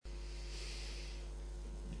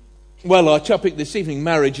Well, our topic this evening,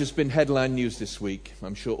 marriage, has been headline news this week.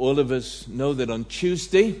 I'm sure all of us know that on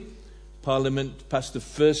Tuesday, Parliament passed the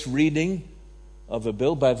first reading of a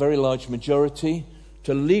bill by a very large majority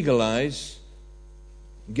to legalise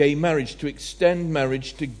gay marriage, to extend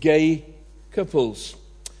marriage to gay couples.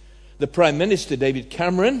 The Prime Minister, David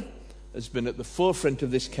Cameron, has been at the forefront of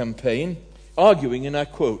this campaign, arguing, and I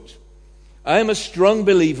quote, "I am a strong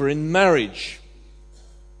believer in marriage.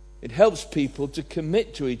 It helps people to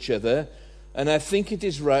commit to each other, and I think it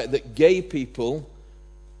is right that gay people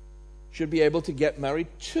should be able to get married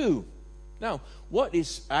too." Now, what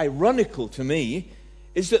is ironical to me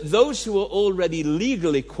is that those who are already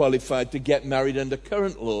legally qualified to get married under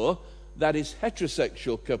current law, that is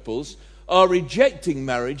heterosexual couples, are rejecting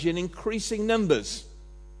marriage in increasing numbers.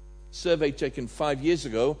 A survey taken 5 years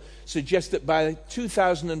ago suggests that by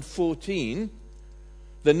 2014,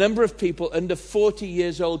 the number of people under 40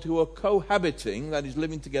 years old who are cohabiting, that is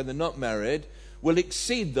living together, not married, will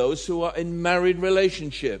exceed those who are in married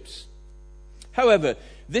relationships. However,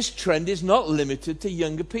 this trend is not limited to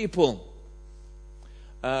younger people.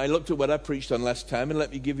 I looked at what I preached on last time, and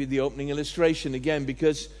let me give you the opening illustration again,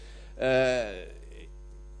 because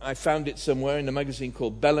I found it somewhere in a magazine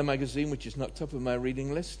called Bella Magazine, which is not top of my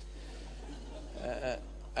reading list.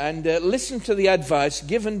 And listen to the advice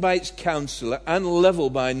given by its counsellor, Anne Lovell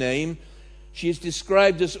by name. She is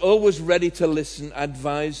described as always ready to listen,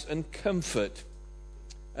 advise, and comfort.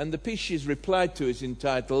 And the piece she's replied to is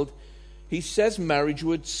entitled, "He says marriage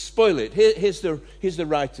would spoil it." Here's the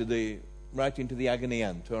writer, the writing to the agony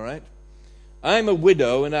aunt, all right? "I'm a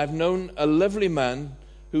widow, and I've known a lovely man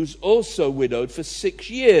who's also widowed for 6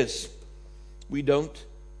 years. We don't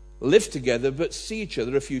live together, but see each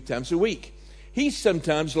other a few times a week. He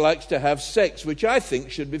sometimes likes to have sex, which I think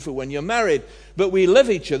should be for when you're married. But we love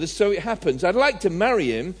each other, so it happens. I'd like to marry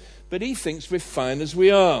him, but he thinks we're fine as we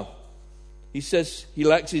are. He says he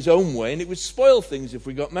likes his own way, and it would spoil things if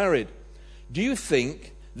we got married. Do you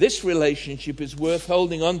think this relationship is worth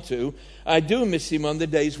holding on to? I do miss him on the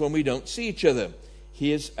days when we don't see each other."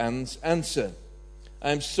 Here's Anne's answer.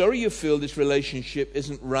 "I'm sorry you feel this relationship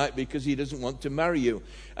isn't right because he doesn't want to marry you.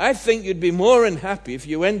 I think you'd be more unhappy if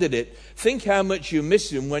you ended it. Think how much you miss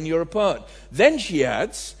him when you're apart." Then she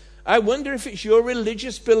adds, "I wonder if it's your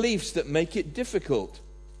religious beliefs that make it difficult.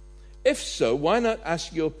 If so, why not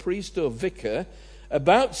ask your priest or vicar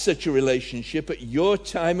about such a relationship at your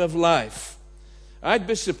time of life? I'd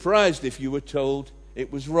be surprised if you were told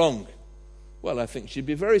it was wrong." Well, I think she'd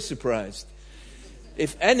be very surprised.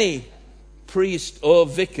 If any priest or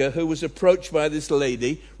vicar who was approached by this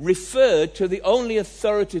lady referred to the only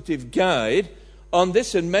authoritative guide on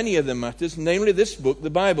this and many other matters, namely this book, the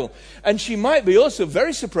Bible. And she might be also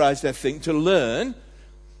very surprised, I think, to learn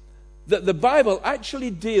that the Bible actually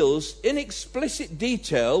deals in explicit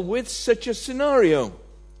detail with such a scenario.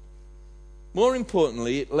 More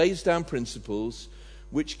importantly, it lays down principles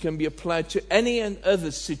which can be applied to any and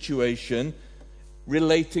other situation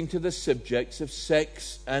relating to the subjects of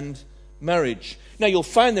sex and marriage. Now, you'll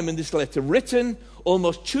find them in this letter written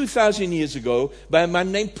almost 2,000 years ago by a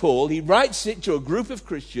man named Paul. He writes it to a group of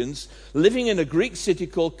Christians living in a Greek city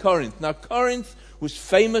called Corinth. Now, Corinth was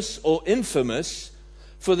famous or infamous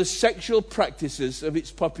for the sexual practices of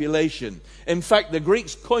its population. In fact, the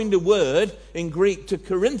Greeks coined a word in Greek to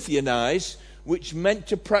Corinthianize, which meant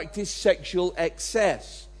to practice sexual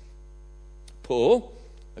excess. Paul,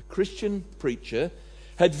 a Christian preacher,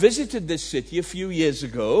 had visited this city a few years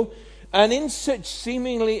ago, and in such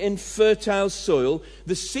seemingly infertile soil,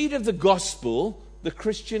 the seed of the gospel, the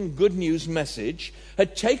Christian good news message,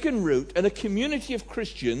 had taken root, and a community of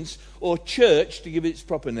Christians, or church to give it its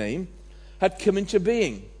proper name, had come into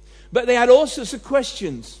being. But they had all sorts of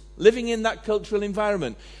questions living in that cultural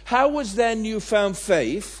environment. How was their newfound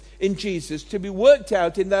faith in Jesus to be worked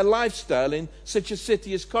out in their lifestyle in such a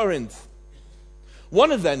city as Corinth?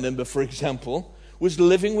 One of their number, for example, was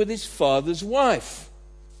living with his father's wife.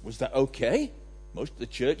 Was that okay? Most of the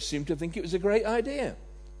church seemed to think it was a great idea,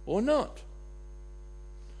 or not.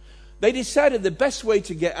 They decided the best way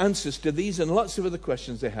to get answers to these and lots of other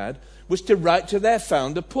questions they had was to write to their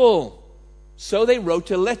founder, Paul. So they wrote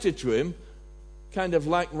a letter to him, kind of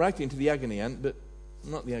like writing to the agony aunt, but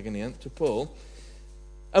not the agony aunt, to Paul.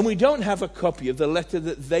 And we don't have a copy of the letter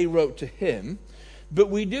that they wrote to him, but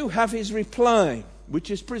we do have his reply, which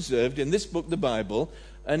is preserved in this book, the Bible,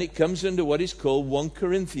 and it comes under what is called 1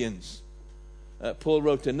 Corinthians. Paul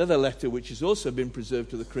wrote another letter which has also been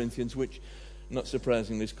preserved to the Corinthians, which, not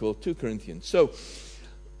surprisingly, is called 2 Corinthians. So,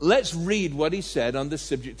 let's read what he said on the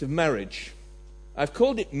subject of marriage. I've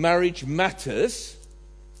called it Marriage Matters,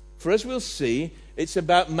 For as we'll see, it's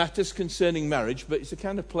about matters concerning marriage, but it's a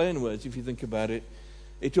kind of play on words if you think about it.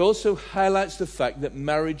 It also highlights the fact that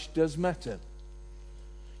marriage does matter.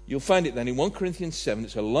 You'll find it then in 1 Corinthians 7.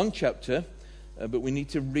 It's a long chapter, but we need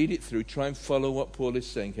to read it through, try and follow what Paul is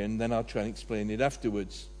saying here, and then I'll try and explain it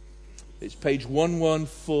afterwards. It's page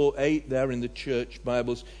 1148 there in the church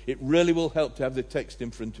Bibles. It really will help to have the text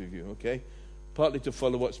in front of you, okay? Partly to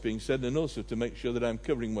follow what's being said and also to make sure that I'm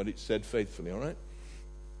covering what it said faithfully, all right?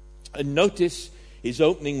 And notice his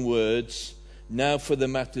opening words, now for the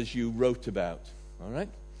matters you wrote about, all right?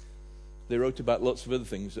 They wrote about lots of other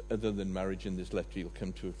things other than marriage in this letter. You'll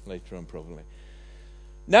come to later on probably.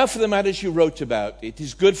 Now for the matters you wrote about. It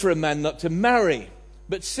is good for a man not to marry.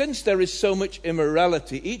 But since there is so much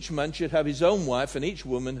immorality, each man should have his own wife and each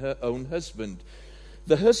woman her own husband.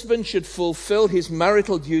 The husband should fulfill his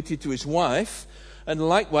marital duty to his wife, and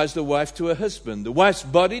likewise the wife to her husband. The wife's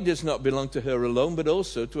body does not belong to her alone, but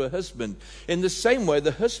also to her husband. In the same way,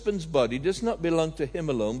 the husband's body does not belong to him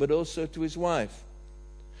alone, but also to his wife.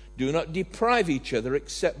 Do not deprive each other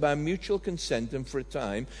except by mutual consent and for a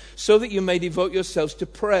time, so that you may devote yourselves to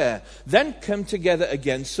prayer. Then come together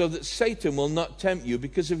again so that Satan will not tempt you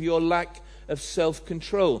because of your lack of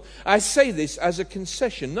self-control. I say this as a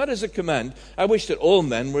concession, not as a command. I wish that all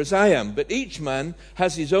men were as I am, but each man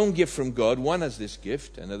has his own gift from God. One has this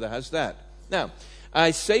gift, another has that. Now,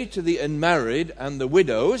 I say to the unmarried and the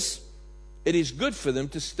widows, it is good for them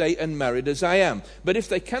to stay unmarried as I am. But if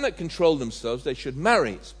they cannot control themselves, they should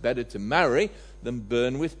marry. It's better to marry than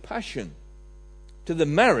burn with passion. To the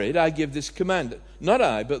married I give this command, not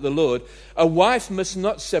I, but the Lord. A wife must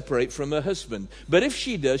not separate from her husband. But if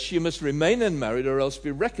she does, she must remain unmarried or else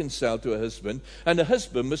be reconciled to her husband. And a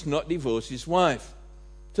husband must not divorce his wife.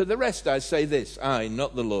 To the rest I say this, I,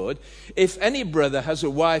 not the Lord. If any brother has a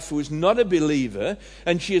wife who is not a believer,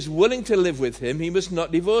 and she is willing to live with him, he must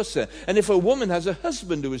not divorce her. And if a woman has a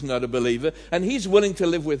husband who is not a believer, and he's willing to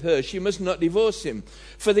live with her, she must not divorce him.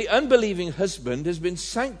 For the unbelieving husband has been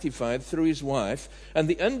sanctified through his wife, and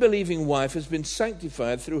the unbelieving wife has been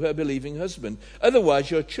sanctified through her believing husband. Otherwise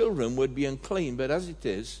your children would be unclean, but as it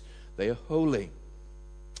is, they are holy.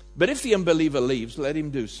 But if the unbeliever leaves, let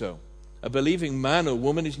him do so. A believing man or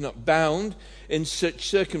woman is not bound in such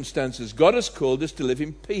circumstances. God has called us to live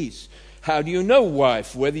in peace. How do you know,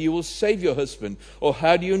 wife, whether you will save your husband? Or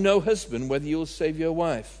how do you know, husband, whether you will save your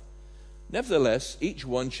wife? Nevertheless, each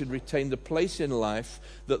one should retain the place in life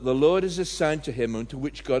that the Lord has assigned to him and to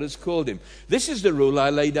which God has called him. This is the rule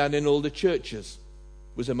I lay down in all the churches.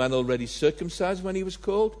 Was a man already circumcised when he was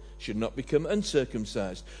called? Should not become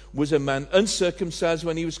uncircumcised. Was a man uncircumcised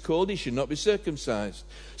when he was called? He should not be circumcised.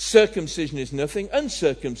 Circumcision is nothing.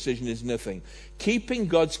 Uncircumcision is nothing. Keeping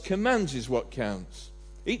God's commands is what counts.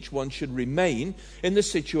 Each one should remain in the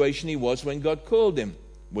situation he was when God called him.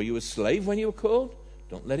 Were you a slave when you were called?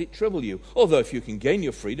 Don't let it trouble you. Although if you can gain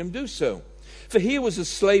your freedom, do so. For he who was a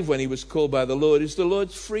slave when he was called by the Lord is the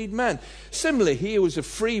Lord's freed man. Similarly, he who was a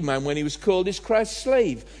free man when he was called is Christ's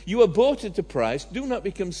slave. You are bought at a price. Do not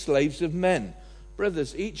become slaves of men.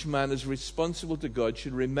 Brothers, each man as responsible to God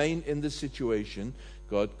should remain in the situation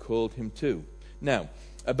God called him to. Now,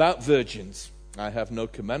 about virgins. I have no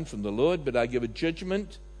command from the Lord, but I give a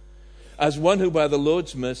judgment as one who by the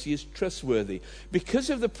Lord's mercy is trustworthy. Because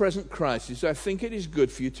of the present crisis, I think it is good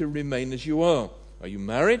for you to remain as you are. Are you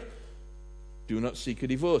married? Do not seek a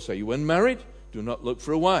divorce. Are you unmarried? Do not look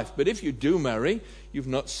for a wife. But if you do marry, you've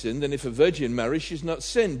not sinned. And if a virgin marries, she's not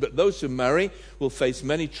sinned. But those who marry will face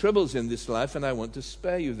many troubles in this life, and I want to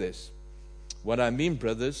spare you this. What I mean,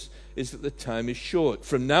 brothers, is that the time is short.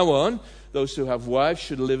 From now on, those who have wives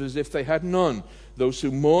should live as if they had none. Those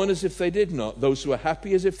who mourn as if they did not. Those who are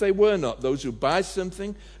happy as if they were not. Those who buy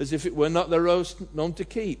something as if it were not their own to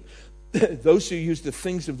keep. Those who use the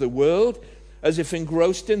things of the world as if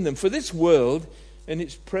engrossed in them. For this world, in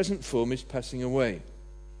its present form, is passing away.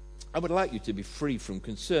 I would like you to be free from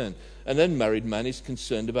concern. An unmarried man is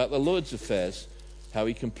concerned about the Lord's affairs, how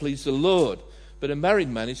he can please the Lord. But a married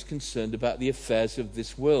man is concerned about the affairs of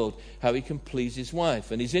this world, how he can please his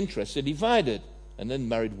wife. And his interests are divided. An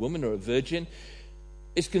unmarried woman or a virgin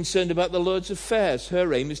is concerned about the Lord's affairs.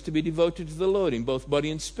 Her aim is to be devoted to the Lord in both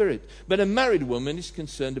body and spirit. But a married woman is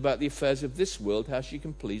concerned about the affairs of this world, how she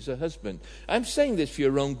can please her husband. I'm saying this for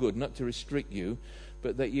your own good, not to restrict you,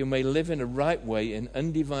 but that you may live in a right way in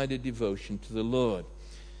undivided devotion to the Lord.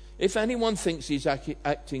 If anyone thinks he's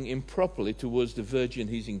acting improperly towards the virgin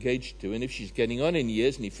he's engaged to, and if she's getting on in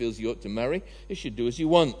years and he feels he ought to marry, he should do as he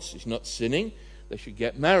wants. He's not sinning. They should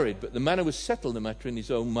get married. But the man who has settled the matter in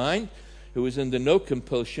his own mind, who is under no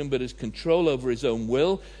compulsion but has control over his own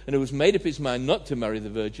will, and who has made up his mind not to marry the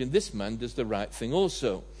virgin, this man does the right thing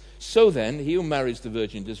also. So then, he who marries the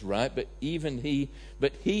virgin does right, but he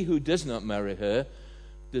who does not marry her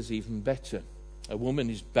does even better. A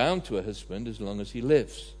woman is bound to her husband as long as he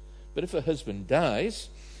lives. But if her husband dies,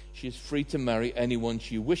 she is free to marry anyone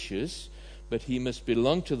she wishes, but he must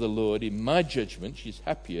belong to the Lord. In my judgment, she's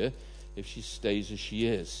happier if she stays as she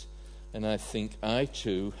is. And I think I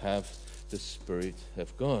too have the Spirit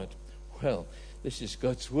of God. Well, this is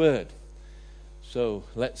God's word. So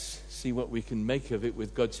let's see what we can make of it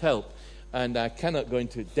with God's help. And I cannot go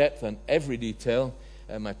into depth on every detail.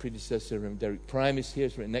 My predecessor, Derek Prime, is here.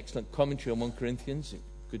 He's written an excellent commentary on 1 Corinthians. It's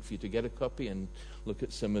good for you to get a copy and look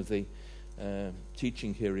at some of the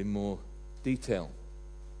teaching here in more detail.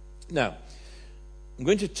 Now, I'm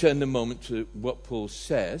going to turn the moment to what Paul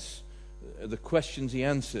says, the questions he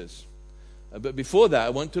answers. But before that, I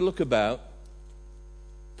want to look about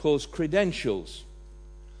Paul's credentials.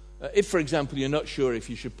 If, for example, you're not sure if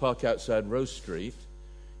you should park outside Rose Street,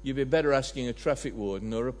 you'd be better asking a traffic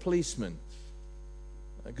warden or a policeman,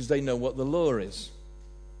 because they know what the law is.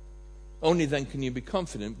 Only then can you be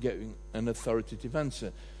confident getting an authoritative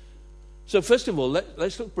answer. So first of all,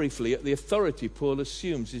 let's look briefly at the authority Paul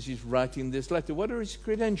assumes as he's writing this letter. What are his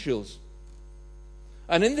credentials?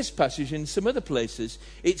 And in this passage, in some other places,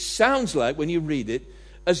 it sounds like, when you read it,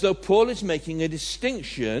 as though Paul is making a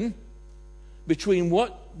distinction between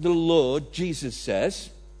what the Lord, Jesus, says.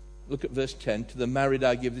 Look at verse 10. To the married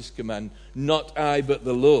I give this command, not I but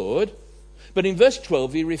the Lord. But in verse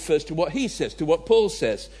 12 he refers to what he says, to what Paul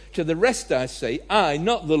says. To the rest I say, I,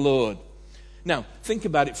 not the Lord. Now, think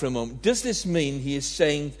about it for a moment. Does this mean he is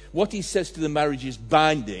saying what he says to the marriage is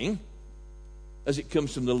binding, as it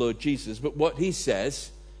comes from the Lord Jesus, but what he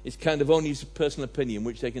says is kind of only his personal opinion,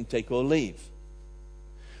 which they can take or leave?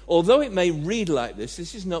 Although it may read like this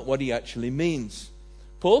is not what he actually means.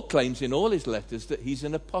 Paul claims in all his letters that he's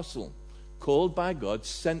an apostle, called by God,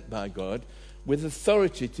 sent by God, with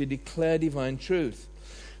authority to declare divine truth.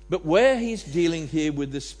 But where he's dealing here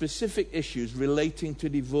with the specific issues relating to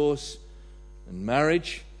divorce and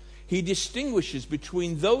marriage, he distinguishes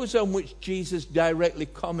between those on which Jesus directly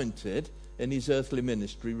commented in his earthly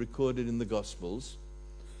ministry, recorded in the Gospels,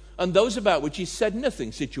 and those about which he said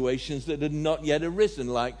nothing, situations that had not yet arisen,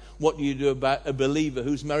 like what do you do about a believer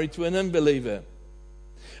who's married to an unbeliever?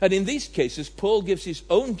 And in these cases, Paul gives his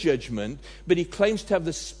own judgment, but he claims to have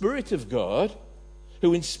the Spirit of God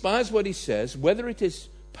who inspires what he says, whether it is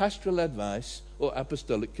pastoral advice or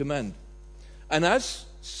apostolic command. And as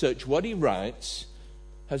such, what he writes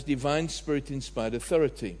has divine Spirit-inspired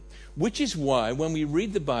authority, which is why when we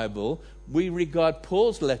read the Bible, we regard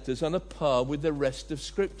Paul's letters on a par with the rest of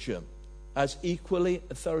Scripture as equally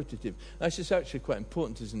authoritative. This is actually quite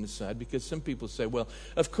important as an aside, because some people say, well,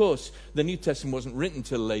 of course, the New Testament wasn't written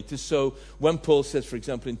till later, so when Paul says, for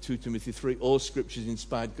example, in 2 Timothy 3, all Scripture is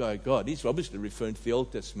inspired by God, he's obviously referring to the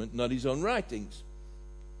Old Testament, not his own writings.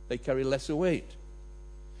 They carry lesser weight.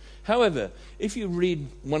 However, if you read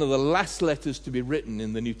one of the last letters to be written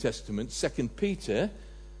in the New Testament, 2 Peter,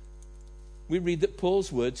 we read that Paul's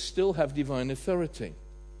words still have divine authority.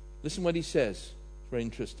 Listen what he says. Very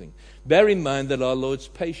interesting. Bear in mind that our Lord's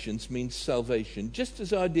patience means salvation. Just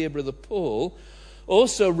as our dear brother Paul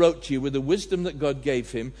also wrote to you with the wisdom that God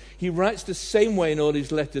gave him, he writes the same way in all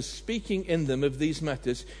his letters, speaking in them of these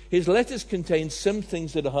matters. His letters contain some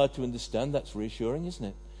things that are hard to understand. That's reassuring, isn't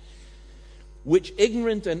it? Which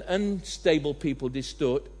ignorant and unstable people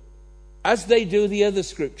distort, as they do the other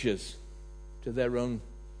Scriptures, to their own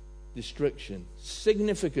destruction.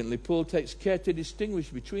 Significantly, Paul takes care to distinguish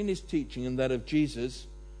between his teaching and that of Jesus,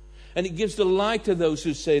 and it gives the lie to those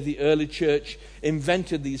who say the early church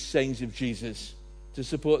invented these sayings of Jesus to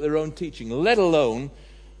support their own teaching, let alone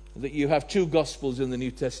that you have two Gospels in the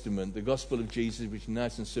New Testament, the Gospel of Jesus, which is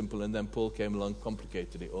nice and simple, and then Paul came along and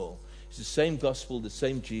complicated it all. It's the same Gospel, the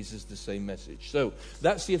same Jesus, the same message. So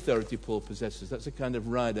that's the authority Paul possesses. That's a kind of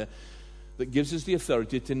rider that gives us the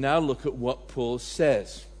authority to now look at what Paul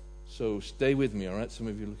says. So stay with me, all right? Some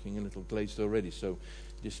of you are looking a little glazed already, so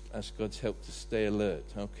just ask God's help to stay alert.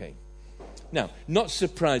 Okay. Now, not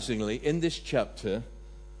surprisingly, in this chapter,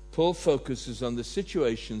 Paul focuses on the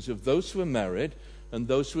situations of those who are married and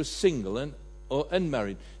those who are single or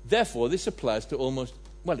unmarried. Therefore, this applies to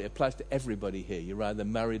it applies to everybody here. You're either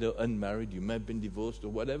married or unmarried, you may have been divorced, or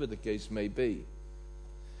whatever the case may be.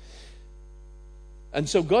 And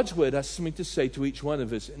so God's word has something to say to each one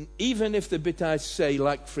of us. And even if the bit I say,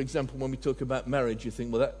 like, for example, when we talk about marriage, you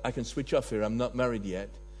think, well, I can switch off here, I'm not married yet.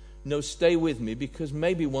 No, stay with me, because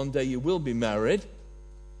maybe one day you will be married,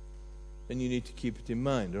 and you need to keep it in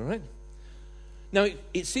mind, all right? Now,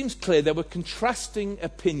 it seems clear there were contrasting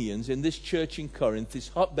opinions in this church in Corinth, this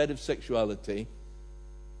hotbed of sexuality,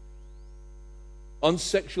 on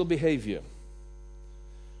sexual behavior.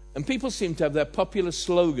 And people seem to have their popular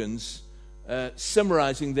slogans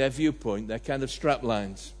summarizing their viewpoint, their kind of strap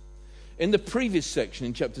lines. In the previous section,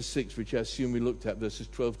 in chapter 6, which I assume we looked at, verses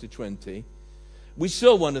 12 to 20, we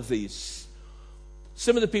saw one of these.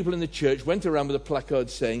 Some of the people in the church went around with a placard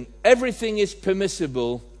saying, "Everything is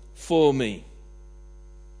permissible for me."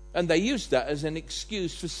 And they used that as an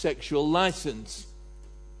excuse for sexual license.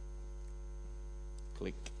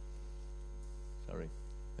 Click. Sorry.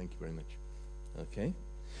 Thank you very much. Okay.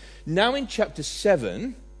 Now in chapter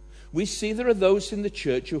 7, we see there are those in the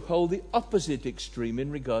church who hold the opposite extreme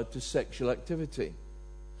in regard to sexual activity.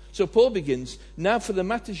 So Paul begins, "Now for the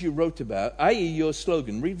matters you wrote about," i.e. your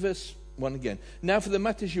slogan. Read verse 1 again. "Now for the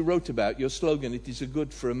matters you wrote about, your slogan, it is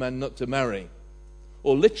good for a man not to marry."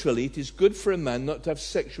 Or literally, it is good for a man not to have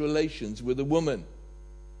sexual relations with a woman.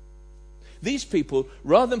 These people,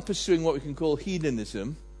 rather than pursuing what we can call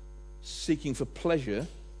hedonism, seeking for pleasure,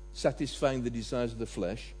 satisfying the desires of the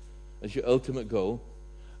flesh as your ultimate goal,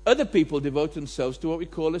 other people devote themselves to what we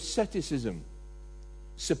call asceticism,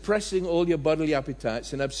 suppressing all your bodily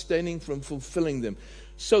appetites and abstaining from fulfilling them.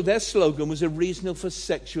 So their slogan was a reason for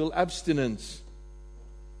sexual abstinence.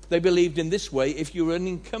 They believed in this way, if you were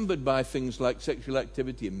unencumbered by things like sexual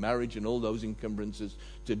activity and marriage and all those encumbrances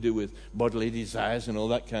to do with bodily desires and all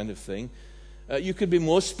that kind of thing, you could be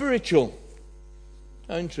more spiritual.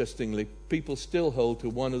 Now, interestingly, people still hold to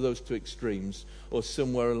one of those two extremes or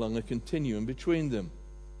somewhere along a continuum between them.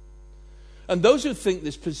 And those who think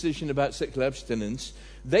this position about sexual abstinence,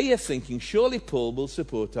 they are thinking, surely Paul will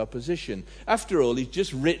support our position. After all, he's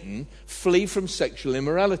just written, "Flee from sexual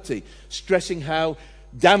immorality," stressing how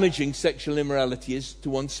damaging sexual immorality is to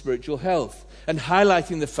one's spiritual health, and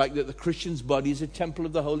highlighting the fact that the Christian's body is a temple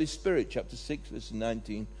of the Holy Spirit, chapter 6, verses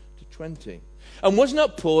 19 to 20. And was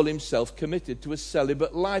not Paul himself committed to a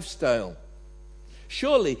celibate lifestyle?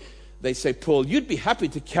 Surely, they say, Paul, you'd be happy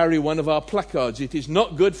to carry one of our placards. It is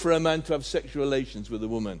not good for a man to have sexual relations with a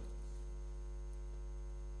woman.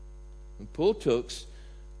 And Paul talks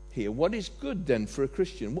here, what is good then for a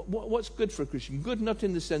Christian? What's good for a Christian? Good not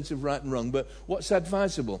in the sense of right and wrong, but what's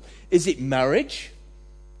advisable? Is it marriage?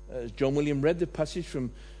 As John William read the passage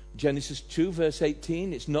from Genesis 2, verse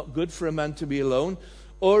 18, it's not good for a man to be alone.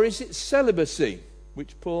 Or is it celibacy,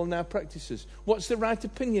 which Paul now practices? What's the right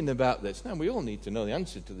opinion about this? Now, we all need to know the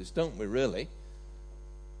answer to this, don't we, really?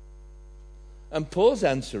 And Paul's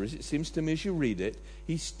answer is, it seems to me as you read it,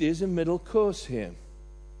 he steers a middle course here.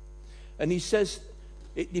 And he says,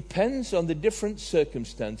 it depends on the different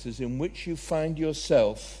circumstances in which you find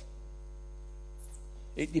yourself.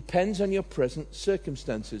 It depends on your present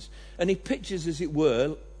circumstances. And he pictures, as it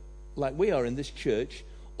were, like we are in this church,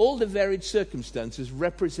 all the varied circumstances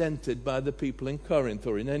represented by the people in Corinth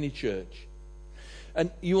or in any church.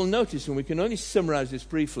 And you will notice, and we can only summarize this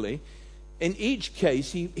briefly, in each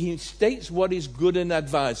case he states what is good and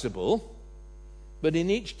advisable, but in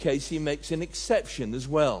each case he makes an exception as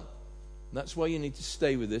well. And that's why you need to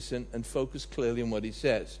stay with this and focus clearly on what he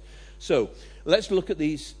says. So let's look at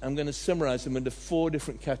these. I'm going to summarize them into 4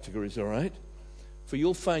 different categories, all right? For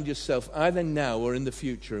you'll find yourself either now or in the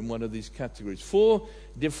future in one of these categories. 4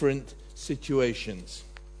 different situations.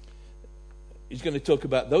 He's going to talk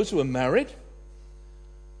about those who are married,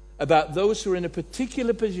 about those who are in a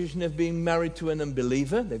particular position of being married to an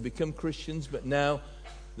unbeliever. They've become Christians, but now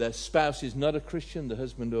their spouse is not a Christian, the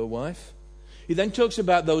husband or wife. He then talks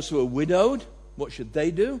about those who are widowed. What should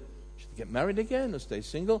they do? Should they get married again or stay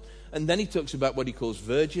single? And then he talks about what he calls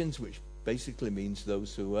virgins, which basically means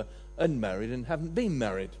those who are unmarried and haven't been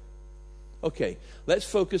married. Okay, let's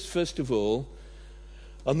focus first of all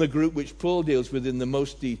on the group which Paul deals with in the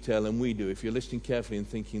most detail, and we do. If you're listening carefully and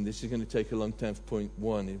thinking this is going to take a long time for point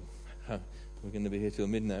 1, we're going to be here till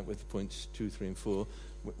midnight with points 2, 3, and 4.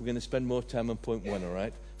 We're going to spend more time on point 1, all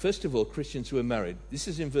right? First of all, Christians who are married. This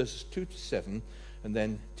is in verses 2 to 7 and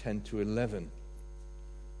then 10 to 11.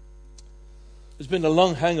 There's been a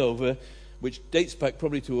long hangover which dates back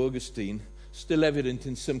probably to Augustine, still evident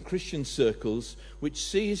in some Christian circles, which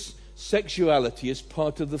sees sexuality as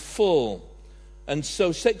part of the fall. And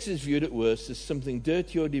so sex is viewed at worst as something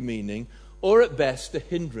dirty or demeaning, or at best a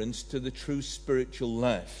hindrance to the true spiritual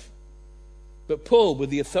life. But Paul, with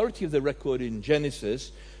the authority of the record in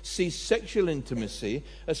Genesis, sees sexual intimacy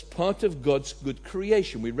as part of God's good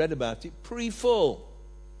creation. We read about it pre-fall.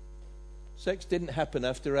 Sex didn't happen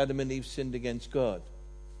after Adam and Eve sinned against God.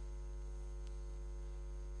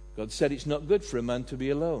 God said it's not good for a man to be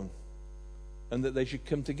alone, and that they should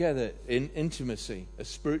come together in intimacy, a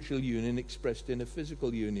spiritual union expressed in a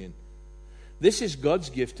physical union. This is God's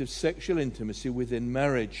gift of sexual intimacy within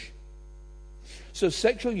marriage. So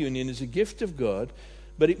sexual union is a gift of God,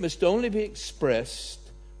 but it must only be expressed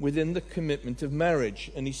within the commitment of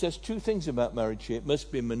marriage. And he says two things about marriage here. It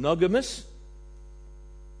must be monogamous,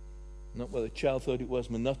 not what the child thought it was,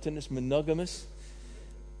 monotonous, monogamous.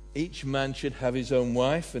 Each man should have his own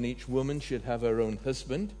wife, and each woman should have her own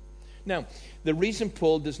husband. Now, the reason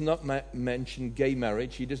Paul does not mention gay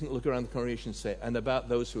marriage, he doesn't look around the congregation and say, and about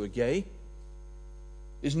those who are gay,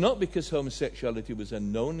 is not because homosexuality was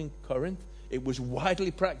unknown in Corinth. It was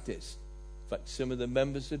widely practiced. In fact, some of the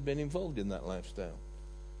members had been involved in that lifestyle.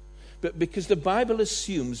 But because the Bible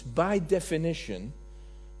assumes, by definition,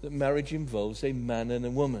 that marriage involves a man and a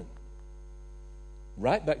woman.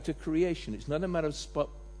 Right back to creation. It's not a matter of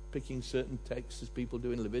spot-picking certain texts as people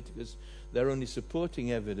do in Leviticus. They're only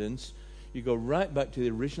supporting evidence. You go right back to the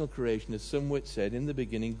original creation. As some would said, in the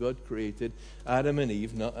beginning, God created Adam and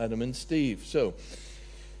Eve, not Adam and Steve. So,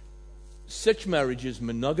 such marriage is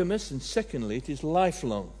monogamous, and secondly, it is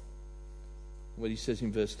lifelong. What he says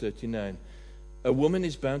in verse 39. A woman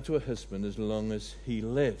is bound to her husband as long as he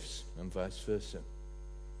lives, and vice versa.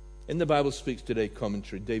 In the Bible Speaks Today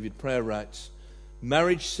commentary, David Pryor writes,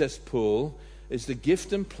 marriage, says Paul, is the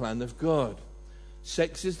gift and plan of God.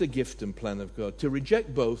 Sex is the gift and plan of God. To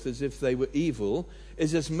reject both as if they were evil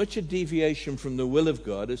is as much a deviation from the will of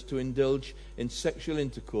God as to indulge in sexual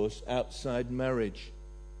intercourse outside marriage.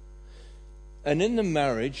 And in the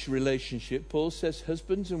marriage relationship, Paul says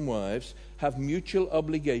husbands and wives have mutual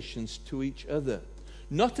obligations to each other.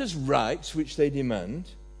 Not as rights which they demand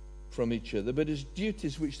from each other, but as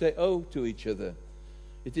duties which they owe to each other.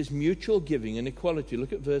 It is mutual giving and equality.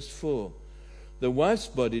 Look at verse 4. The wife's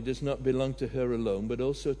body does not belong to her alone, but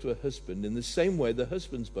also to her husband. In the same way, the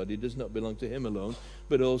husband's body does not belong to him alone,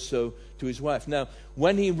 but also to his wife. Now,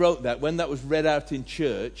 when he wrote that, when that was read out in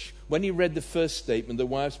church, when he read the first statement, the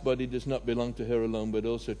wife's body does not belong to her alone, but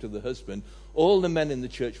also to the husband, all the men in the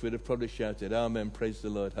church would have probably shouted, Amen, praise the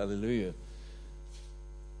Lord, hallelujah.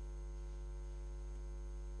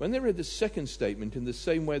 When they read the second statement, in the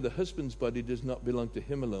same way the husband's body does not belong to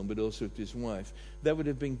him alone, but also to his wife, there would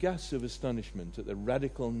have been gasps of astonishment at the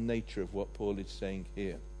radical nature of what Paul is saying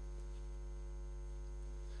here.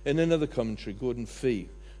 In another commentary, Gordon Fee,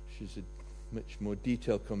 which is a much more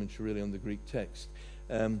detailed commentary really on the Greek text,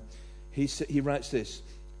 he writes this,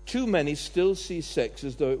 too many still see sex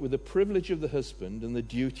as though it were the privilege of the husband and the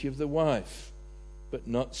duty of the wife. But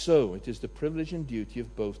not so. It is the privilege and duty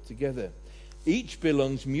of both together. Each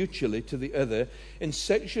belongs mutually to the other. In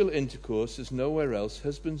sexual intercourse, as nowhere else,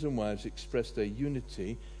 husbands and wives express their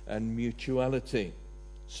unity and mutuality.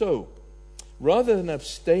 So, rather than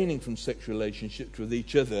abstaining from sexual relationships with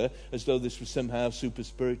each other, as though this was somehow super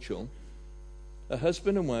spiritual, a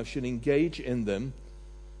husband and wife should engage in them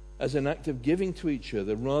as an act of giving to each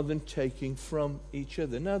other rather than taking from each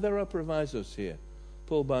other. Now, there are provisos here.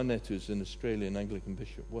 Paul Barnett, who's an Australian Anglican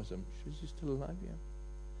bishop, is he still alive?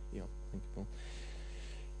 Yeah, thank you, Paul.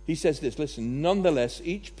 He says this, listen, nonetheless,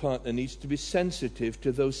 each partner needs to be sensitive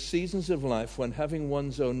to those seasons of life when having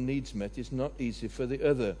one's own needs met is not easy for the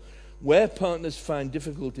other. Where partners find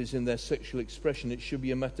difficulties in their sexual expression, it should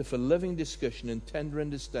be a matter for loving discussion and tender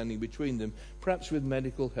understanding between them, perhaps with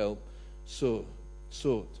medical help sought.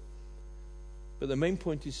 But the main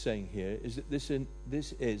point he's saying here is that this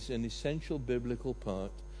is an essential biblical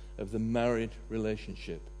part of the married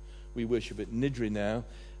relationship. We worship at Nidri now,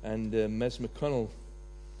 and Mes McConnell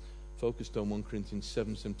focused on 1 Corinthians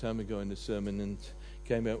 7 some time ago in the sermon and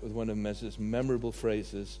came out with one of Mes's memorable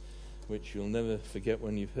phrases, which you'll never forget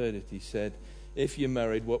when you've heard it. He said, if you're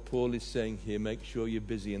married, what Paul is saying here, make sure you're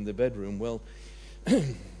busy in the bedroom. Well,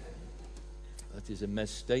 that is a Mes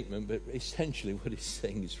statement, but essentially what he's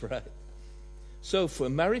saying is right. So for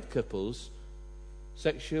married couples,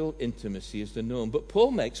 sexual intimacy is the norm. But Paul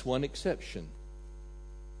makes one exception.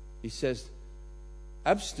 He says,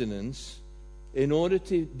 abstinence in order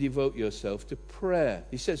to devote yourself to prayer.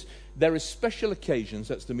 He says, there are special occasions,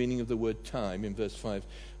 that's the meaning of the word time in verse 5,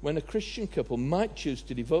 when a Christian couple might choose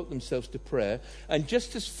to devote themselves to prayer, and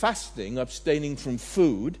just as fasting, abstaining from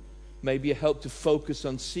food, may be a help to focus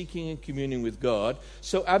on seeking and communing with God,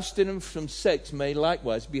 so abstinence from sex may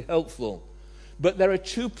likewise be helpful. But there are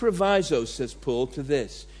two provisos, says Paul, to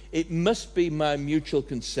this. It must be by mutual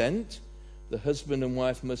consent. The husband and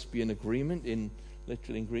wife must be in agreement,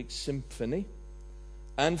 literally in Greek, symphony,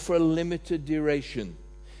 and for a limited duration.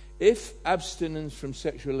 If abstinence from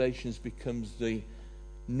sexual relations becomes the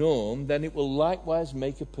norm, then it will likewise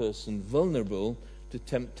make a person vulnerable to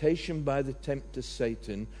temptation by the tempter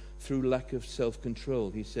Satan through lack of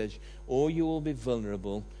self-control. He says, or you will be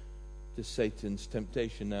vulnerable to Satan's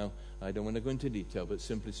temptation. Now, I don't want to go into detail, but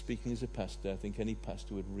simply speaking as a pastor, I think any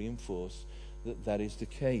pastor would reinforce that that is the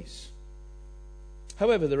case.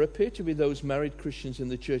 However, there appear to be those married Christians in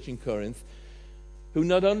the church in Corinth who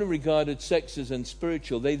not only regarded sex as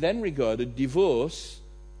unspiritual, they then regarded divorce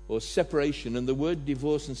or separation, and the word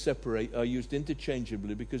divorce and separate are used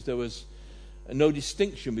interchangeably because there was no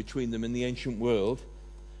distinction between them in the ancient world,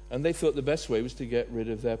 and they thought the best way was to get rid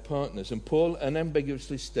of their partners. And Paul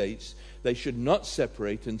unambiguously states they should not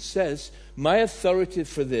separate and says, my authority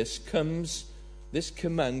for this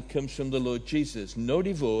command comes from the Lord Jesus. No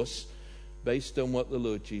divorce based on what the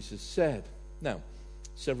Lord Jesus said. Now,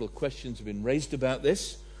 several questions have been raised about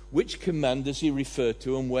this. Which command does he refer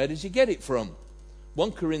to and where does he get it from?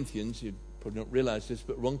 1 Corinthians, you probably don't realize this,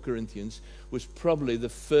 but 1 Corinthians was probably the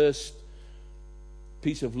first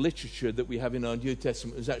piece of literature that we have in our New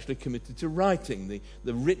Testament was actually committed to writing.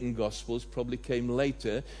 The written Gospels probably came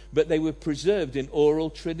later, but they were preserved in oral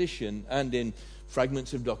tradition and in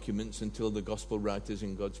fragments of documents until the Gospel writers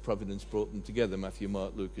in God's providence brought them together, Matthew,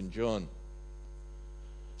 Mark, Luke, and John.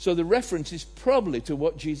 So the reference is probably to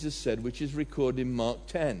what Jesus said, which is recorded in Mark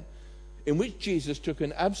 10, in which Jesus took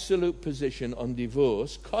an absolute position on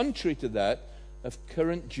divorce, contrary to that of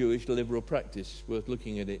current Jewish liberal practice. Worth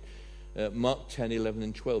looking at it. Mark 10, 11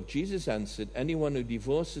 and 12. Jesus answered, anyone who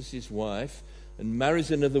divorces his wife and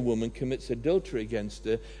marries another woman commits adultery against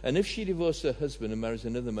her, and if she divorces her husband and marries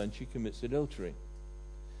another man, she commits adultery.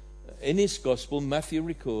 In his gospel, Matthew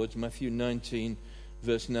records, Matthew 19,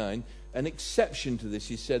 verse 9, an exception to this.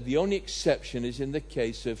 He said the only exception is in the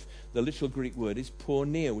case of, the literal Greek word is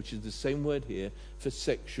porneia, which is the same word here for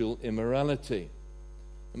sexual immorality.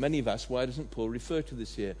 And many have asked, why doesn't Paul refer to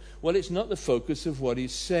this here? Well, it's not the focus of what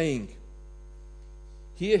he's saying.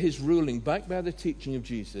 Here his ruling, backed by the teaching of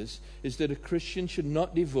Jesus, is that a Christian should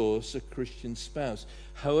not divorce a Christian spouse.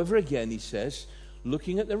 However, again, he says,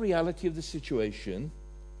 looking at the reality of the situation,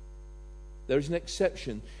 there is an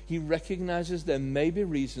exception. He recognizes there may be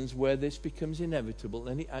reasons where this becomes inevitable,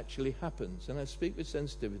 and it actually happens. And I speak with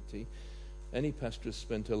sensitivity. Any pastor has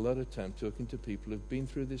spent a lot of time talking to people who've been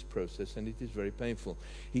through this process, and it is very painful.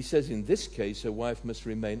 He says in this case, a wife must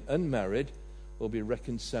remain unmarried or be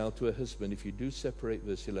reconciled to her husband. If you do separate,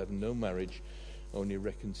 verse 11, no marriage, only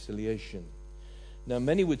reconciliation. Now,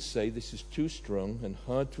 many would say this is too strong and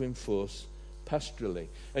hard to enforce pastorally.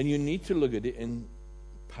 And you need to look at it in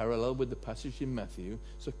parallel with the passage in Matthew.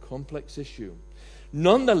 It's a complex issue.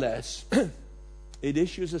 Nonetheless, it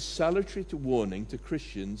issues a salutary warning to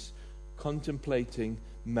Christians contemplating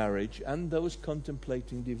marriage and those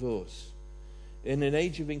contemplating divorce. In an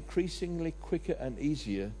age of increasingly quicker and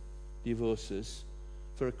easier divorces,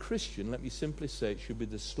 for a Christian, let me simply say, it should be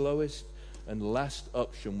the slowest and last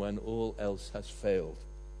option when all else has failed.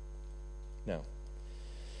 Now,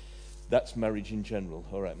 that's marriage in general.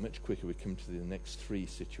 All right, much quicker we come to the next three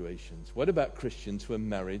situations. What about Christians who are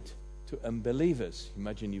married to unbelievers?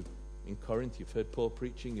 Imagine in Corinth, you've heard Paul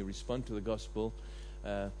preaching, you respond to the gospel,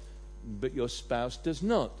 but your spouse does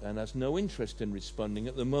not and has no interest in responding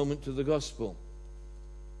at the moment to the gospel.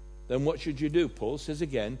 Then what should you do? Paul says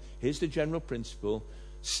again, here's the general principle,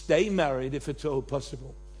 stay married if at all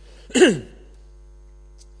possible.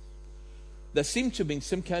 There seemed to be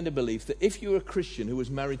some kind of belief that if you were a Christian who was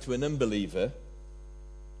married to an unbeliever,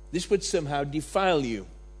 this would somehow defile you,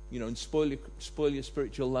 and spoil your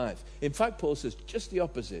spiritual life. In fact, Paul says just the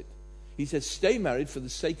opposite. He says, stay married for the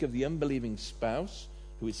sake of the unbelieving spouse,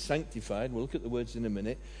 who is sanctified, we'll look at the words in a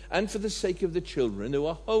minute, and for the sake of the children who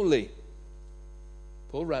are holy.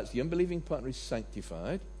 Paul writes, the unbelieving partner is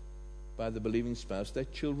sanctified by the believing spouse, their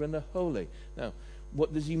children are holy. Now,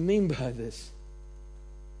 what does he mean by this?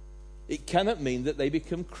 It cannot mean that they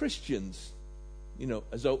become Christians.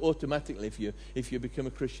 As though automatically if you become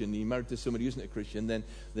a Christian, you're married to somebody who isn't a Christian, then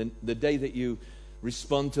the day that you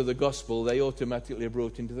respond to the gospel, they automatically are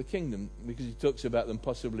brought into the kingdom, because he talks about them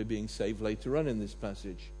possibly being saved later on in this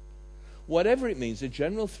passage. Whatever it means, the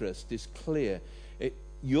general thrust is clear.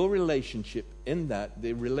 Your relationship in that,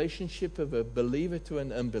 the relationship of a believer to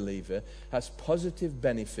an unbeliever, has positive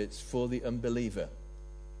benefits for the unbeliever.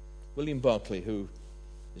 William Barclay, who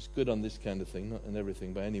is good on this kind of thing, not on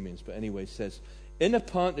everything by any means, but anyway, says, in a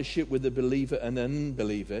partnership with the believer and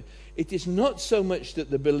unbeliever, it is not so much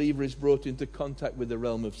that the believer is brought into contact with the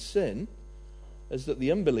realm of sin, as that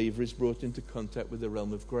the unbeliever is brought into contact with the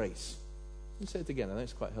realm of grace. Let me say it again, I think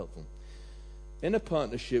it's quite helpful. In a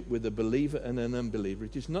partnership with a believer and an unbeliever,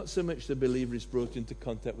 it is not so much the believer is brought into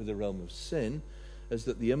contact with the realm of sin, as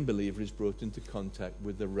that the unbeliever is brought into contact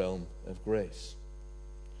with the realm of grace.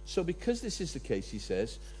 So because this is the case, he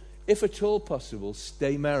says, if at all possible,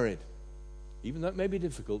 stay married. Even though it may be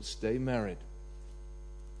difficult, stay married.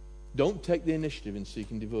 Don't take the initiative in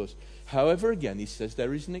seeking divorce. However, again, he says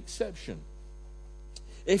there is an exception.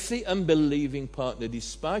 If the unbelieving partner,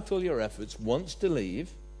 despite all your efforts, wants to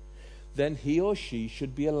leave, then he or she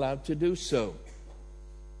should be allowed to do so.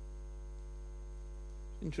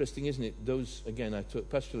 Interesting, isn't it? Those, again, I talk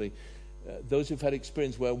pastorally, those who've had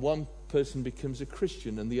experience where one person becomes a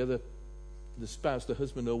Christian and the spouse, the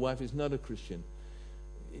husband or wife, is not a Christian.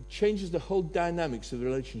 It changes the whole dynamics of the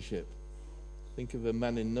relationship. Think of a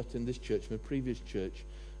man in Nutt in this church, from a previous church,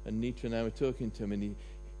 and Nita and I were talking to him, and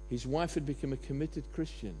his wife had become a committed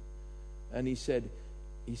Christian. And he said,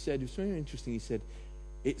 it was very interesting, he said,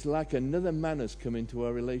 it's like another man has come into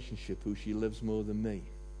our relationship who she loves more than me.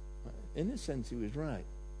 In a sense, he was right.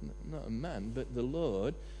 Not a man, but the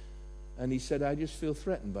Lord. And he said, I just feel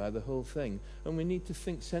threatened by the whole thing. And we need to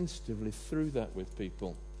think sensitively through that with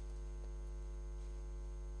people.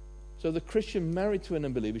 So the Christian married to an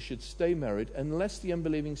unbeliever should stay married unless the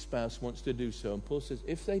unbelieving spouse wants to do so. And Paul says,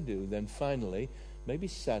 if they do, then finally, maybe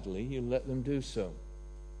sadly, you let them do so.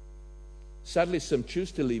 Sadly, some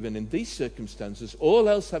choose to leave, and in these circumstances, all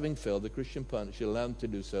else having failed, the Christian partner should allow them to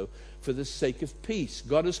do so for the sake of peace.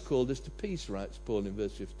 God has called us to peace, writes Paul in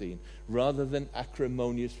verse 15, rather than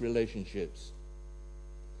acrimonious relationships.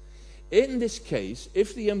 In this case,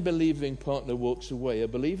 if the unbelieving partner walks away, a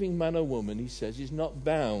believing man or woman, he says, is not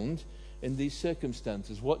bound in these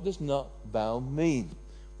circumstances. What does not bound mean?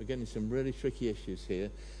 We're getting some really tricky issues here,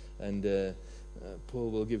 and Paul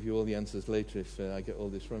will give you all the answers later if I get all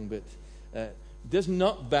this wrong, but does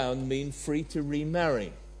not bound mean free to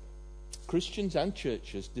remarry? Christians and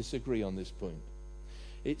churches disagree on this point.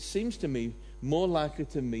 It seems to me more likely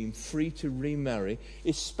to mean free to remarry,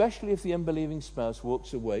 especially if the unbelieving spouse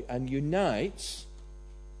walks away and unites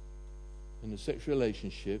in a sexual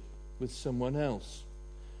relationship with someone else.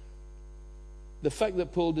 The fact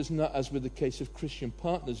that Paul does not, as with the case of Christian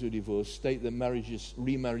partners who divorce, state that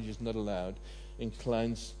remarriage is not allowed,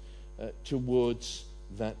 inclines towards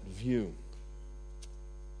that view.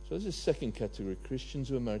 So there's a second category, Christians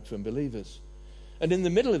who are married to unbelievers. And in the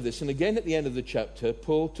middle of this, and again at the end of the chapter,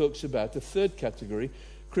 Paul talks about a third category,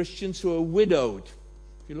 Christians who are widowed.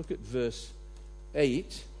 If you look at verse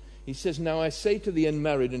 8, he says, now I say to the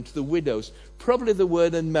unmarried and to the widows, probably the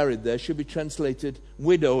word unmarried there should be translated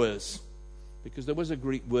widowers, because there was a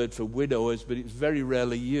Greek word for widowers, but it's very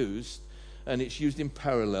rarely used, and it's used in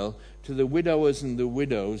parallel to the widowers and the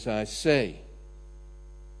widows, I say.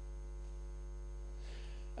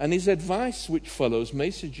 And his advice, which follows, may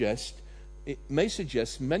suggest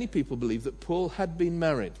many people believe that Paul had been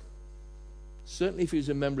married. Certainly if he was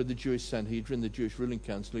a member of the Jewish Sanhedrin, the Jewish ruling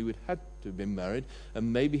council, he would have had to have been married,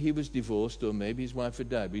 and maybe he was divorced, or maybe his wife had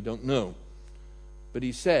died. We don't know. But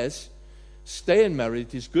he says, stay unmarried.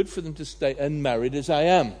 It is good for them to stay unmarried as I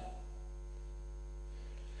am.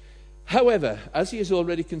 However, as he has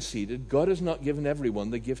already conceded, God has not given everyone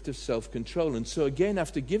the gift of self-control. And so again,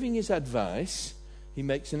 after giving his advice, he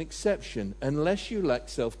makes an exception, unless you lack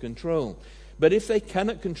self-control. But if they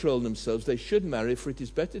cannot control themselves, they should marry, for it is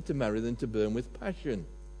better to marry than to burn with passion.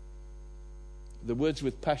 The words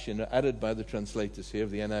with passion are added by the translators here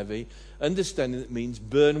of the NIV, understanding that it means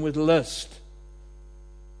burn with lust.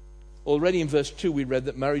 Already in verse 2 we read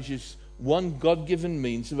that marriage is one God-given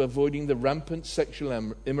means of avoiding the rampant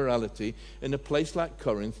sexual immorality in a place like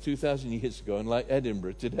Corinth 2,000 years ago and like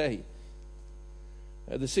Edinburgh today.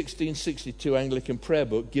 The 1662 Anglican Prayer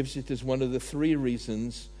Book gives it as one of the 3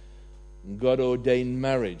 reasons God ordained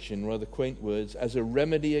marriage, in rather quaint words, as a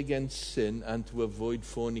remedy against sin and to avoid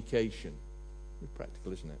fornication. Very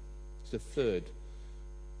practical, isn't it? It's the 3rd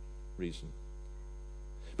reason.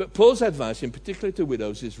 But Paul's advice, in particular to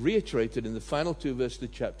widows, is reiterated in the final 2 verses of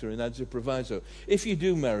the chapter and adds a proviso. If you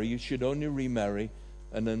do marry, you should only remarry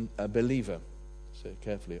a believer. Say it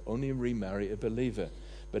carefully. Only remarry a believer.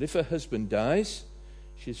 But if her husband dies,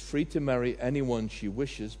 she is free to marry anyone she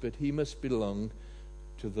wishes, but he must belong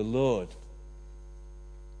to the Lord.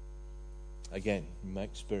 Again, in my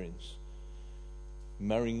experience,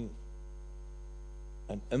 marrying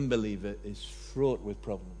an unbeliever is fraught with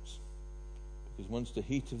problems. Because once the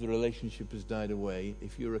heat of the relationship has died away,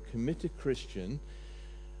 if you're a committed Christian,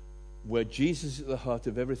 where Jesus is at the heart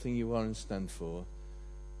of everything you are and stand for,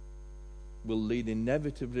 will lead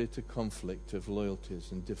inevitably to conflict of loyalties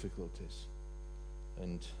and difficulties.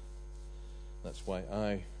 And that's why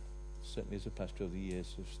I, certainly as a pastor over the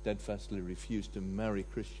years, have steadfastly refused to marry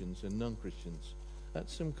Christians and non-Christians at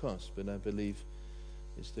some cost, but I believe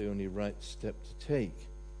it's the only right step to take.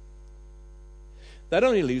 That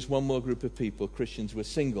only leaves one more group of people, Christians who are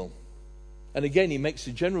single. And again, he makes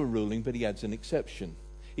a general ruling, but he adds an exception.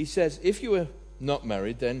 He says, if you are not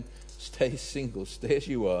married, then stay single, stay as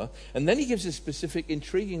you are. And then he gives a specific,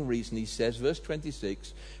 intriguing reason. He says, verse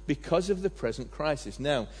 26, because of the present crisis.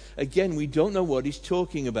 Now, again, we don't know what he's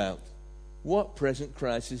talking about. What present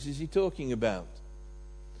crisis is he talking about?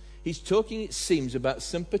 He's talking, it seems, about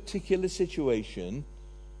some particular situation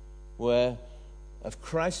where of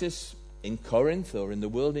crisis in Corinth or in the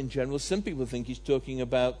world in general. Some people think he's talking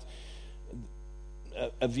about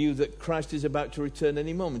a view that Christ is about to return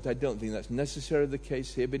any moment. I don't think that's necessarily the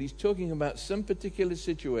case here, but he's talking about some particular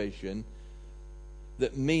situation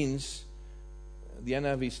that means, the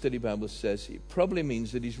NIV Study Bible says, it probably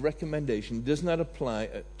means that his recommendation does not apply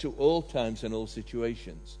to all times and all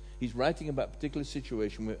situations. He's writing about a particular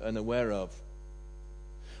situation we're unaware of.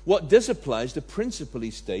 What does apply is the principle,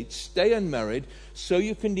 he states, stay unmarried so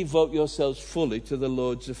you can devote yourselves fully to the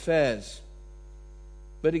Lord's affairs.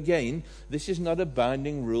 But again, this is not a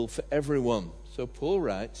binding rule for everyone. So Paul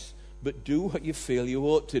writes, but do what you feel you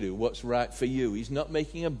ought to do, what's right for you. He's not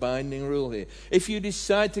making a binding rule here. If you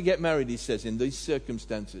decide to get married, he says, in these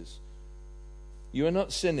circumstances, you are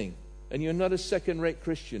not sinning. And you're not a second-rate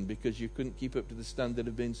Christian because you couldn't keep up to the standard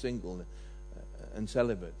of being single and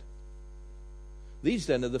celibate. These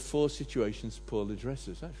then are the four situations Paul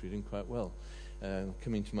addresses. Actually, doing quite well.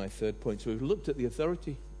 Coming to my third point. So we've looked at the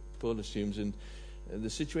authority Paul assumes and the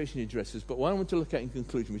situation he addresses. But what I want to look at in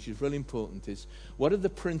conclusion, which is really important, is what are the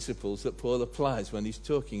principles that Paul applies when he's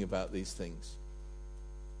talking about these things?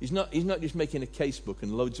 He's not just making a casebook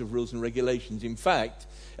and loads of rules and regulations. In fact,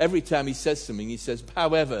 every time he says something, he says,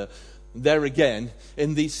 however, there again,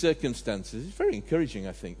 in these circumstances. It's very encouraging,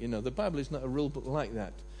 I think. You know, the Bible is not a rule book like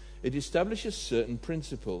that. It establishes certain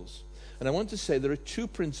principles. And I want to say there are two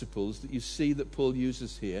principles that you see that Paul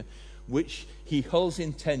uses here, which he holds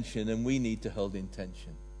in tension and we need to hold in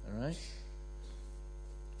tension. All right?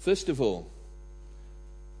 First of all,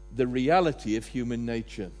 the reality of human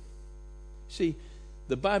nature. See,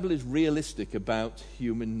 the Bible is realistic about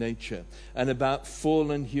human nature and about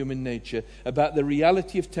fallen human nature, about the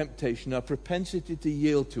reality of temptation, our propensity to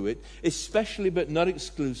yield to it, especially but not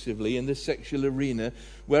exclusively in the sexual arena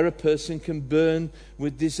where a person can burn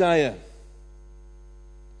with desire.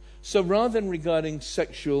 So rather than regarding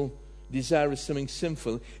sexual desire as something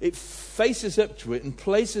sinful, it faces up to it and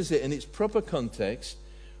places it in its proper context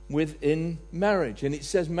within marriage. And it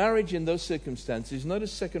says marriage in those circumstances is not a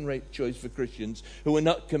second-rate choice for Christians who are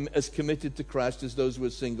not as committed to Christ as those who are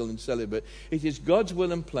single and celibate. It is God's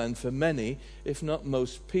will and plan for many, if not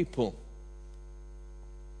most people.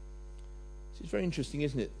 It's very interesting,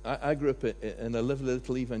 isn't it? I grew up in a lovely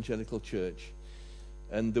little evangelical church,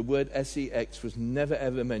 and the word sex was never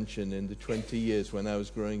ever mentioned in the 20 years when I was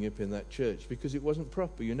growing up in that church because it wasn't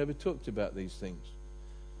proper. You never talked about these things.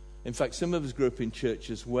 In fact, some of us grew up in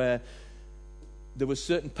churches where there were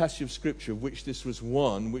certain passages of Scripture, which this was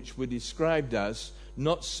one, which were described as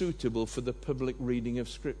not suitable for the public reading of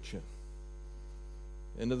Scripture.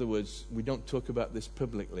 In other words, we don't talk about this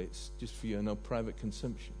publicly. It's just for your private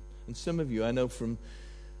consumption. And some of you, I know from,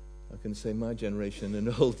 I can say my generation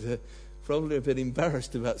and older, probably a bit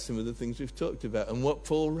embarrassed about some of the things we've talked about and what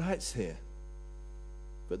Paul writes here.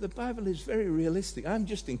 But the Bible is very realistic. I'm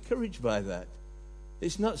just encouraged by that.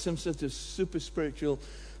 It's not some sort of super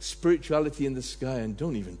spirituality in the sky and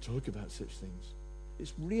don't even talk about such things.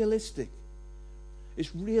 It's realistic.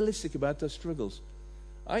 It's realistic about our struggles.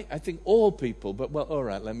 I think all people, but well, all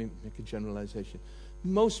right, let me make a generalization.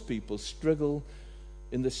 Most people struggle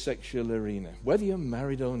in the sexual arena, whether you're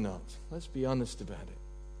married or not. Let's be honest about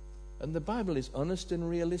it. And the Bible is honest and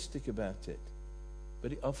realistic about it,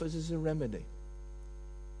 but it offers us a remedy.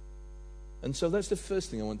 And so that's the first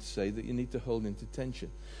thing I want to say that you need to hold into tension.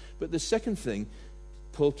 But the second thing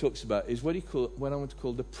Paul talks about is what I want to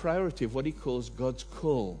call the priority of what he calls God's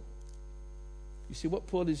call. You see, what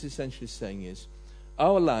Paul is essentially saying is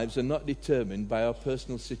our lives are not determined by our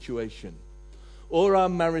personal situation or our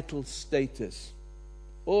marital status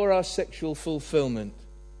or our sexual fulfillment.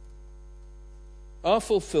 Our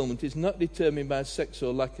fulfillment is not determined by sex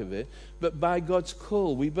or lack of it, but by God's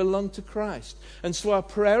call. We belong to Christ. And so our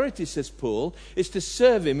priority, says Paul, is to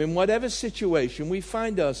serve him in whatever situation we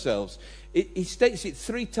find ourselves. He states it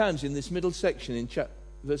 3 times in this middle section in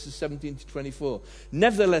verses 17 to 24.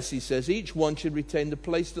 Nevertheless, he says, each one should retain the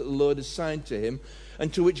place that the Lord has assigned to him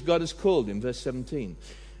and to which God has called him. Verse 17.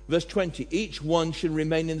 Verse 20, each one should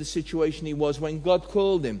remain in the situation he was when God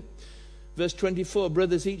called him. Verse 24,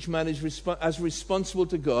 brothers, each man is as responsible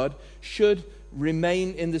to God should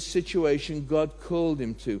remain in the situation God called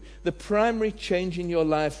him to. The primary change in your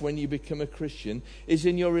life when you become a Christian is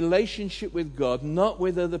in your relationship with God, not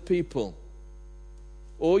with other people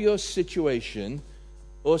or your situation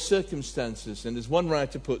or circumstances. And as one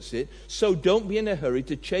writer puts it, so don't be in a hurry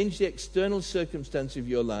to change the external circumstance of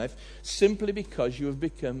your life simply because you have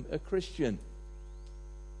become a Christian.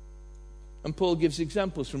 And Paul gives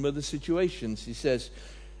examples from other situations. He says,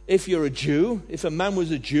 if you're a Jew, if a man was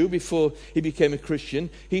a Jew before he became a Christian,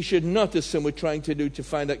 he should not, as some were trying to do to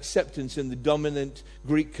find acceptance in the dominant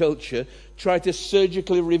Greek culture, try to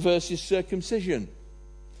surgically reverse his circumcision.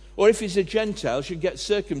 Or if he's a Gentile, should get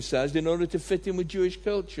circumcised in order to fit in with Jewish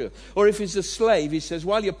culture. Or if he's a slave, he says,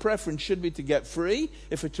 while your preference should be to get free,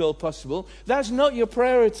 if at all possible, that's not your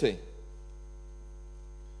priority.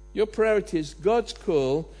 Your priority is God's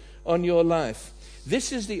call on your life.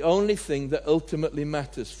 This is the only thing that ultimately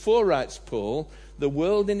matters. For, writes Paul, the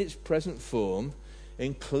world in its present form,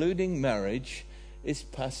 including marriage, is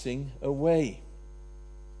passing away.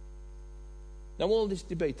 Now all this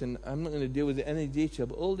debate, and I'm not going to deal with it in any detail,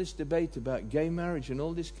 but all this debate about gay marriage and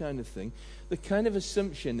all this kind of thing, the kind of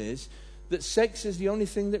assumption is that sex is the only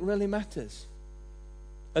thing that really matters.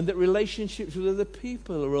 And that relationships with other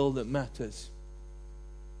people are all that matters.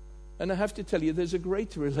 And I have to tell you, there's a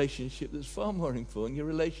greater relationship that's far more important, your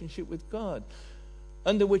relationship with God,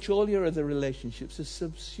 under which all your other relationships are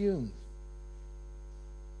subsumed.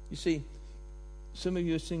 You see, some of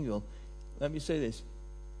you are single. Let me say this.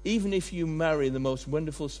 Even if you marry the most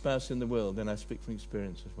wonderful spouse in the world, and I speak from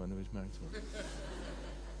experience as one who is married to one,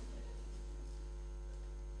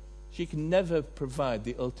 she can never provide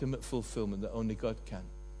the ultimate fulfillment that only God can,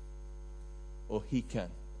 or He can.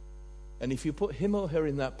 And if you put him or her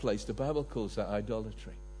in that place, the Bible calls that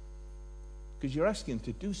idolatry. Because you're asking him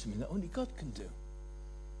to do something that only God can do,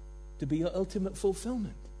 to be your ultimate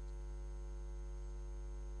fulfillment.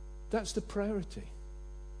 That's the priority.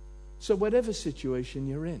 So whatever situation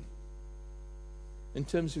you're in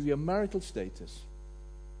terms of your marital status,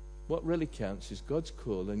 what really counts is God's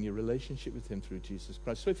call and your relationship with him through Jesus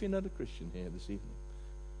Christ. So if you're not a Christian here this evening,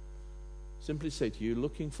 simply say to you,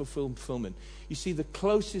 looking for fulfillment. You see, the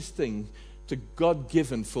closest thing to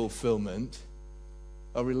God-given fulfillment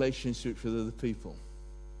are relationships with other people.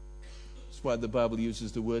 That's why the Bible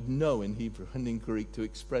uses the word know in Hebrew and in Greek to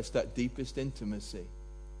express that deepest intimacy.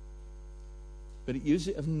 But it uses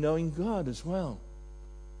it of knowing God as well.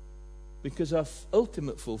 Because our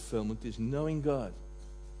ultimate fulfillment is knowing God.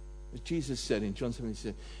 As Jesus said in John 7, he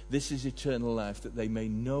said, this is eternal life, that they may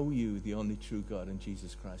know you, the only true God, and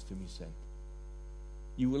Jesus Christ whom he sent.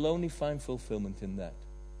 You will only find fulfillment in that,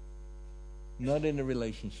 not in a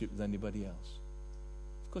relationship with anybody else.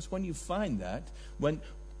 Of course, when you find that, let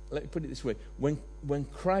me put it this way, when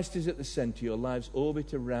Christ is at the center, your lives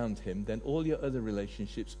orbit around him, then all your other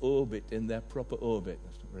relationships orbit in their proper orbit.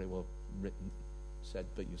 That's not very well said,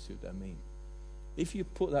 but you see what I mean. If you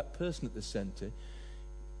put that person at the center,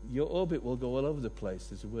 your orbit will go all over the place.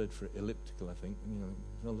 There's a word for it, elliptical, I think.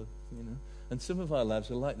 And some of our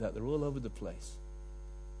lives are like that. They're all over the place.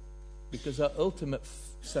 Because our ultimate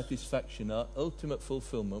satisfaction, our ultimate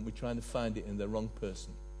fulfillment, we're trying to find it in the wrong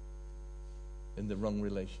person, in the wrong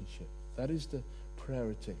relationship. That is the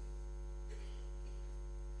priority.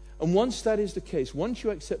 And once that is the case, once you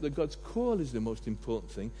accept that God's call is the most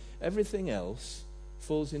important thing, everything else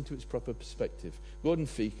falls into its proper perspective. Gordon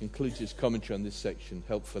Fee concludes his commentary on this section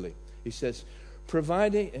helpfully. He says,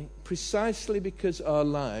 providing precisely because our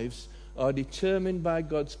lives are determined by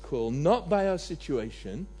God's call, not by our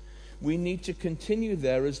situation, we need to continue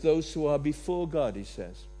there as those who are before God, he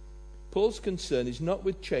says. Paul's concern is not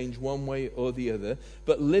with change one way or the other,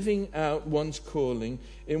 but living out one's calling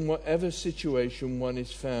in whatever situation one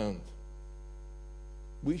is found.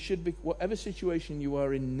 We should be, whatever situation you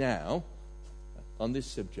are in now, on this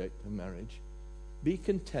subject of marriage, be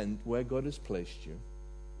content where God has placed you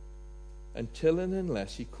until and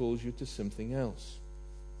unless he calls you to something else.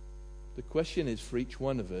 The question is for each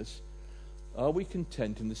one of us, are we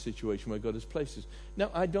content in the situation where God has placed us?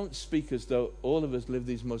 Now, I don't speak as though all of us live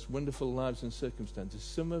these most wonderful lives and circumstances.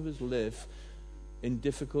 Some of us live in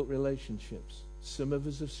difficult relationships. Some of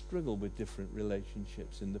us have struggled with different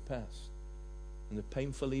relationships in the past. And they're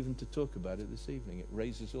painful even to talk about it this evening. It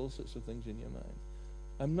raises all sorts of things in your mind.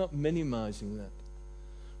 I'm not minimizing that.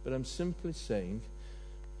 But I'm simply saying,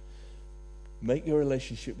 make your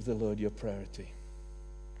relationship with the Lord your priority.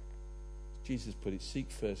 Jesus put it, seek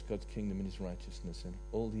first God's kingdom and his righteousness, and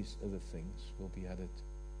all these other things will be added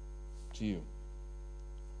to you.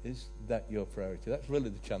 Is that your priority? That's really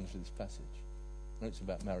the challenge of this passage. I know it's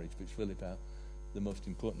about marriage, but it's really about the most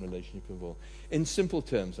important relationship of all. In simple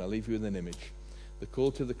terms, I'll leave you with an image. The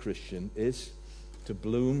call to the Christian is to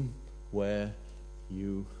bloom where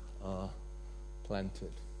you are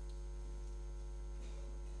planted.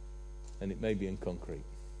 And it may be in concrete.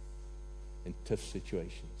 in tough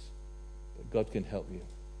situations. But God can help you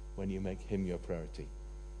when you make him your priority.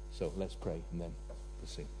 So let's pray and then we'll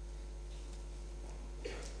sing.